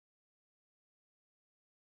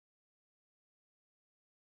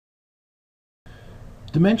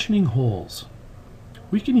Dimensioning holes.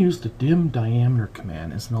 We can use the dim diameter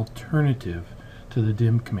command as an alternative to the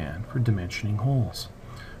dim command for dimensioning holes.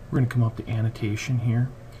 We're going to come up to annotation here,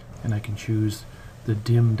 and I can choose the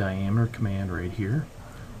dim diameter command right here,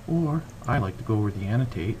 or I like to go over the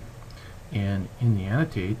annotate, and in the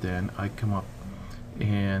annotate then I come up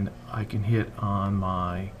and I can hit on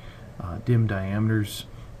my dim diameters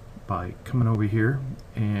by coming over here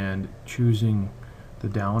and choosing the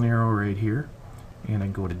down arrow right here, and I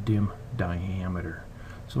go to dim diameter.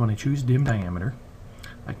 So when I choose dim diameter,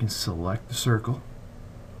 I can select the circle,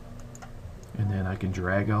 and then I can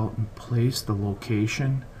drag out and place the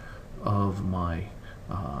location of my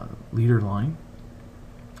leader line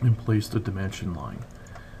and place the dimension line,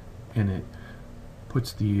 and it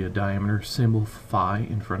puts the diameter symbol phi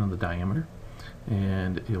in front of the diameter,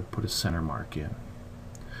 and it'll put a center mark in.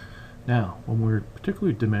 Now when we're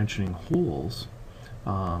particularly dimensioning holes,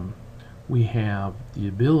 we have the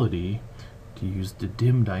ability to use the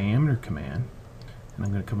dim diameter command, and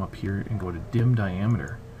I'm going to come up here and go to dim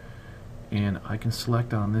diameter, and I can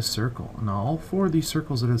select on this circle. Now all four of these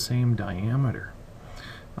circles are the same diameter,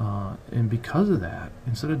 and because of that,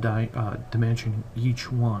 instead of dimensioning each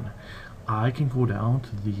one, I can go down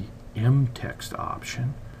to the M text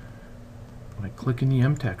option. When I click in the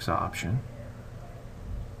M text option,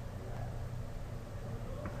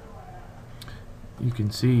 you can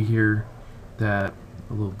see here that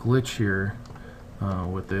a little glitch here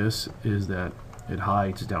with this is that it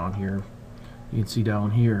hides down here. You can see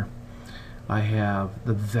down here I have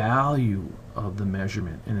the value of the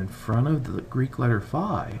measurement, and in front of the Greek letter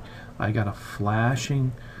phi I got a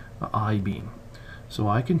flashing I-beam. So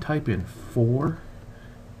I can type in 4x.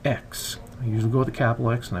 I usually go with the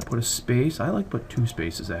capital X and I put a space. I like to put 2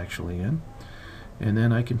 spaces actually in, and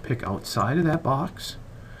then I can pick outside of that box,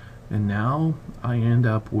 and now I end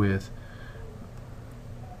up with,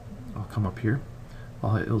 I'll come up here,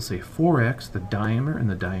 it'll say 4x, the diameter and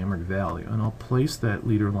the diameter value, and I'll place that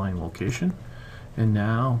leader line location, and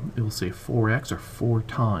now it will say 4x, or 4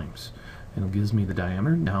 times, and it gives me the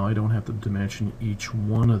diameter. Now I don't have to dimension each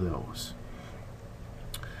one of those.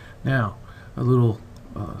 Now a little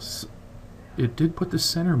it did put the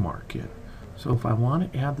center mark in, so if I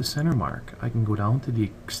want to add the center mark, I can go down to the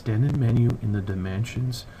extended menu in the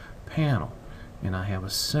dimensions panel, and I have a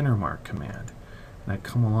center mark command, and I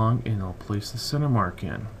come along and I'll place the center mark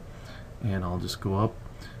in, and I'll just go up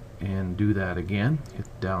and do that again, hit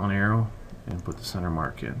the down arrow and put the center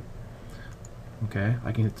mark in. Okay,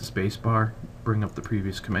 I can hit the space bar, bring up the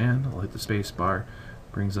previous command. I'll hit the space bar,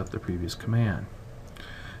 brings up the previous command.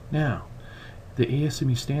 Now the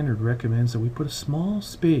ASME standard recommends that we put a small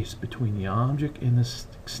space between the object and the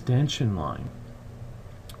extension line,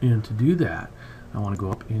 and to do that I want to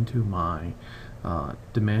go up into my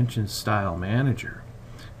dimension style manager,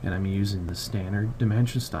 and I'm using the standard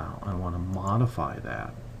dimension style. I want to modify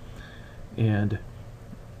that, and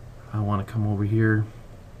I want to come over here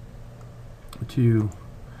to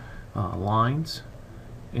lines,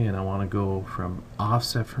 and I want to go from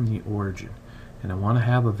offset from the origin, and I want to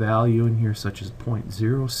have a value in here such as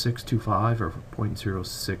 0.0625 or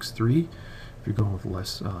 0.063 if you're going with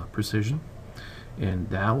less precision, and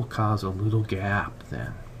that will cause a little gap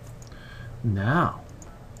then. Now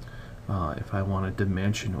if I want to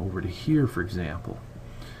dimension over to here, for example,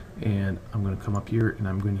 and I'm going to come up here and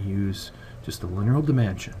I'm going to use just a linear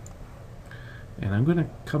dimension, and I'm going to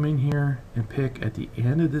come in here and pick at the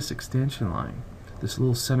end of this extension line, this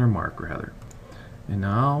little center mark rather, and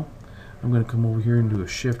now I'm going to come over here and do a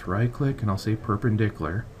shift right click, and I'll say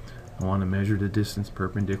perpendicular. I want to measure the distance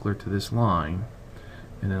perpendicular to this line,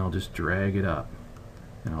 and then I'll just drag it up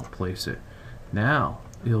and I'll place it. Now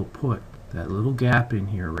it'll put that little gap in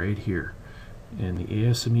here right here, and the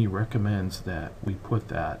ASME recommends that we put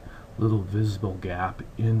that little visible gap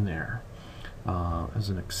in there as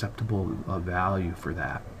an acceptable value for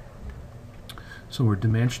that. So we're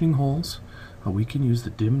dimensioning holes. We can use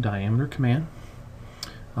the dim diameter command,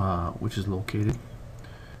 which is located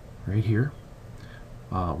right here.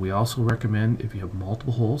 We also recommend, if you have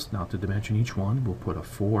multiple holes, not to dimension each one. We'll put a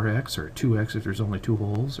 4x or a 2x if there's only 2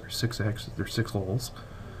 holes, or 6x if there's 6 holes.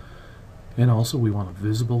 And also we want a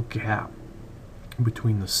visible gap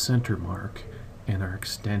between the center mark and our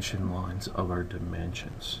extension lines of our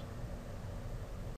dimensions.